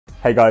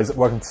Hey guys,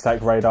 welcome to Tech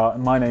Radar.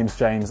 My name's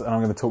James and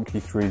I'm going to talk you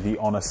through the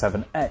Honor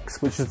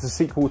 7X, which is the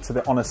sequel to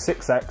the Honor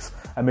 6X,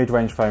 a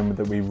mid-range phone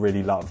that we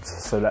really loved.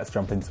 So let's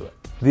jump into it.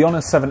 The Honor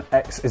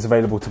 7X is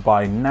available to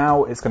buy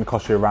now. It's going to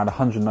cost you around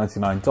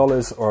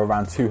 $199 or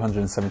around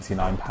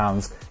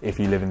 £279 if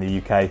you live in the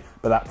UK,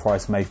 but that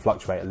price may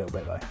fluctuate a little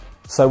bit though.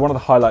 So one of the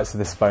highlights of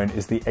this phone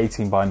is the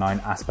 18:9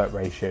 aspect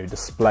ratio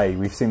display.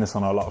 We've seen this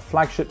on a lot of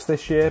flagships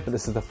this year, but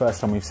this is the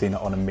first time we've seen it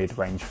on a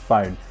mid-range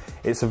phone.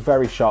 It's a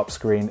very sharp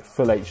screen,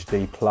 full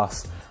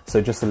HD+, so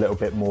just a little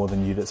bit more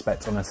than you'd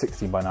expect on a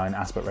 16:9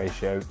 aspect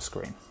ratio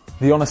screen.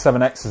 The Honor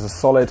 7X is a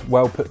solid,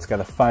 well put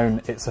together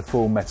phone. It's a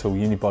full metal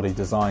unibody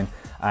design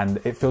and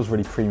it feels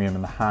really premium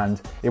in the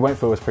hand. It won't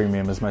feel as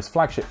premium as most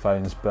flagship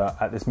phones, but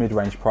at this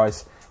mid-range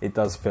price, it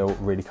does feel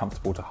really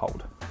comfortable to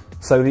hold.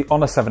 So the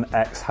Honor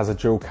 7X has a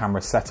dual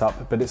camera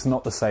setup, but it's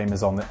not the same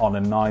as on the Honor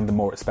 9, the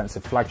more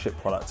expensive flagship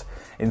product.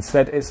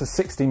 Instead, it's a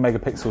 16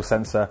 megapixel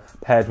sensor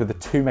paired with a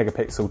 2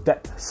 megapixel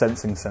depth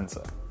sensing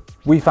sensor.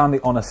 We found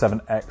the Honor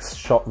 7X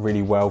shot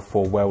really well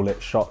for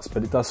well-lit shots,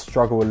 but it does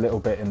struggle a little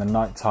bit in the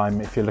night time.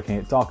 If you're looking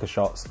at darker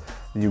shots,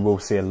 you will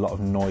see a lot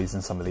of noise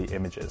in some of the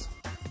images.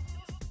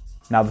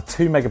 Now the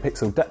 2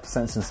 megapixel depth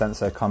sensing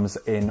sensor comes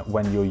in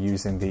when you're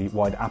using the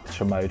wide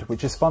aperture mode,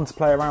 which is fun to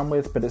play around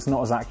with, but it's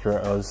not as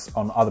accurate as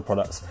on other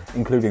products,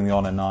 including the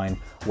Honor 9,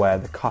 where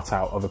the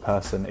cutout of a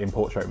person in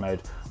portrait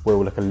mode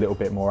will look a little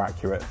bit more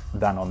accurate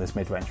than on this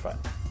mid-range phone.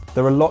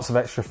 There are lots of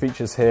extra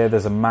features here.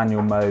 There's a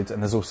manual mode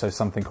and there's also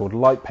something called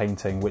light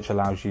painting, which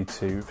allows you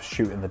to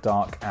shoot in the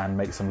dark and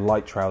make some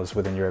light trails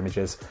within your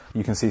images.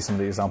 You can see some of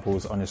the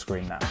examples on your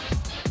screen now.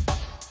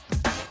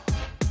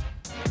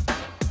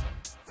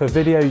 For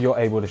video, you're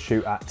able to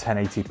shoot at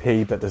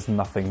 1080p, but there's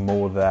nothing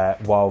more there,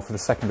 while for the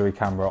secondary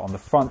camera on the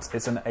front,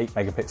 it's an 8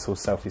 megapixel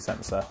selfie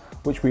sensor,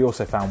 which we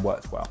also found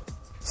worked well.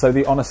 So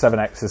the Honor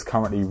 7X is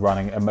currently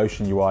running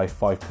Emotion UI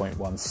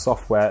 5.1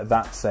 software.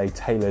 That's a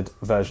tailored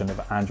version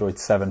of Android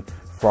 7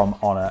 from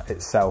Honor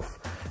itself.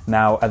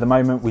 Now, at the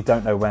moment, we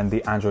don't know when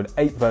the Android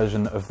 8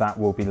 version of that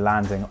will be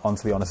landing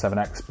onto the Honor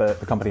 7X, but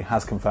the company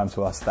has confirmed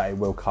to us that it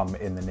will come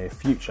in the near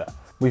future.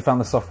 We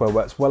found the software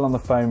works well on the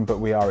phone, but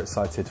we are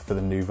excited for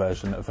the new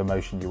version of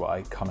Emotion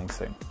UI coming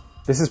soon.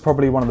 This is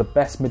probably one of the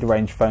best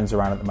mid-range phones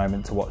around at the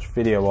moment to watch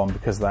video on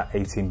because of that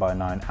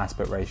 18:9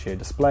 aspect ratio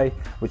display,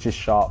 which is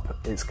sharp,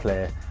 it's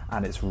clear,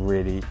 and it's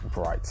really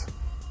bright.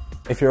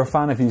 If you're a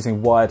fan of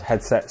using wired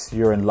headsets,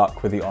 you're in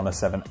luck with the Honor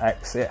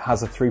 7X. It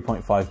has a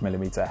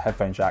 3.5mm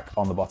headphone jack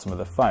on the bottom of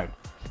the phone.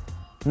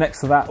 Next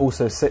to that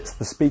also sits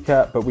the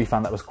speaker, but we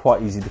found that was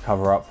quite easy to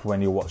cover up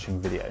when you're watching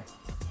video.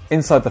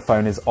 Inside the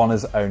phone is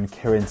Honor's own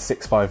Kirin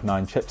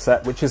 659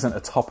 chipset, which isn't a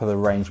top of the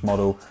range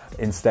model.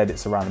 Instead,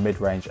 it's around the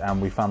mid-range, and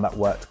we found that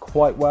worked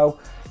quite well.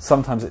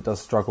 Sometimes it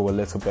does struggle a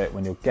little bit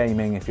when you're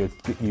gaming. If you're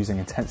using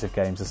intensive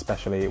games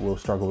especially, it will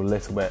struggle a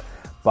little bit,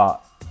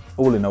 but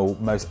all in all,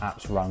 most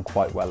apps run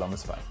quite well on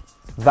this phone.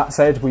 That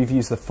said, we've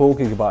used the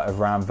 4GB of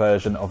RAM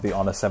version of the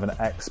Honor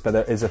 7X, but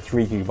there is a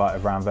 3GB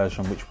of RAM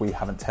version which we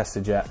haven't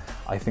tested yet.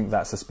 I think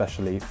that's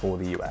especially for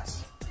the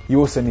US. You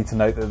also need to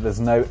note that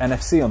there's no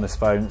NFC on this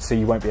phone, so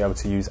you won't be able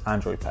to use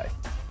Android Pay.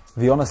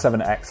 The Honor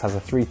 7X has a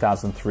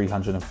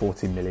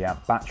 3340 mAh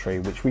battery,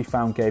 which we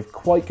found gave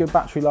quite good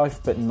battery life,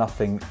 but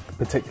nothing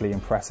particularly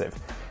impressive.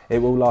 It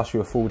will last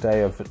you a full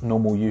day of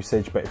normal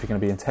usage, but if you're going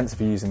to be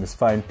intensively using this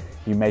phone,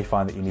 you may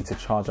find that you need to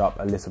charge up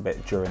a little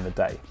bit during the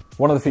day.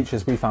 One of the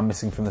features we found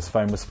missing from this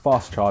phone was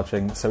fast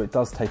charging, so it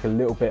does take a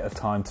little bit of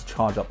time to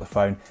charge up the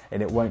phone,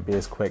 and it won't be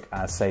as quick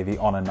as, say, the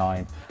Honor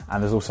 9,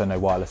 and there's also no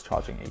wireless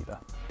charging either.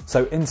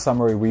 So in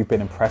summary, we've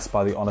been impressed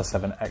by the Honor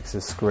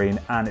 7X's screen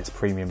and its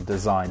premium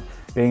design.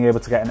 Being able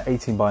to get an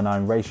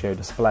 18:9 ratio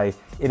display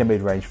in a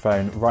mid-range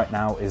phone right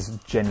now is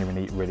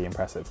genuinely really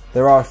impressive.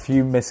 There are a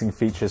few missing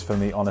features from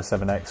the Honor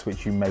 7X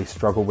which you may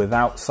struggle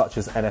without, such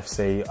as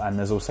NFC, and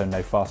there's also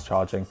no fast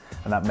charging,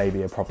 and that may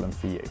be a problem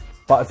for you.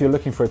 But if you're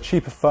looking for a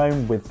cheaper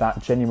phone with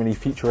that genuinely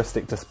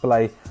futuristic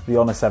display, the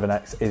Honor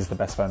 7X is the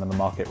best phone on the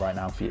market right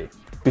now for you.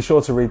 Be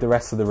sure to read the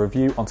rest of the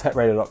review on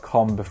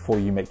techradar.com before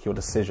you make your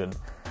decision.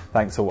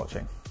 Thanks for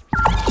watching.